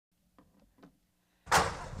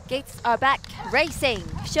Gates are back racing,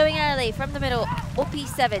 showing early from the middle.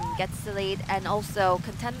 OP7 gets the lead, and also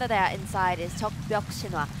contender there inside is Jeokbyuk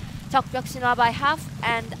Shinhwa. Jeokbyuk Shinhwa by half,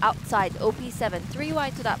 and outside OP7 3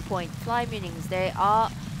 wide to that point. Fly Munings, they are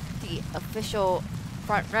the official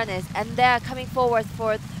front runners, and they're coming forward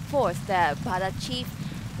for fourth there. Bada Chief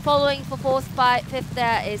following for fourth, fifth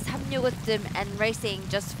there is Hamnyugutdim, and racing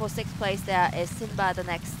just for sixth place there is Sinba. The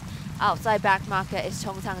next outside back marker is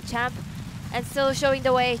Cheongsang Champ. And still showing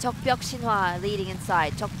the way, Jeokbyuk Shinhwa leading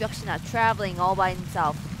inside. Jeokbyuk Shinhwa traveling all by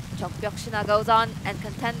himself. Jeokbyuk Shinhwa goes on, and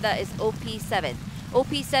contender is OP7.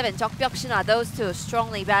 OP7, Jeokbyuk Shinhwa, those two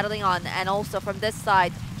strongly battling on. And also from this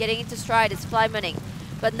side, getting into stride is Fly Munning.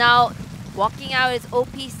 But now, walking out is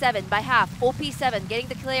OP7 by half. OP7 getting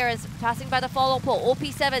the clearance, passing by the follow pole.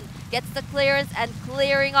 OP7 gets the clearance and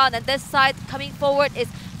clearing on. And this side coming forward is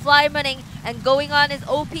Fly Munning, and going on is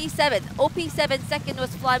OP7. OP7 second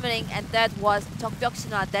was Fly Munning, and that was Jeokbyuk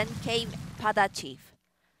Shinhwa. Then came Bada Chief.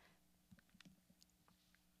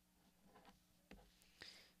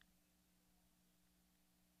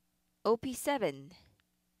 OP7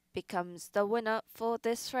 becomes the winner for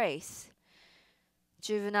this race.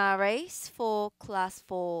 Juvenile race for Class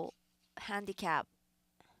 4 handicap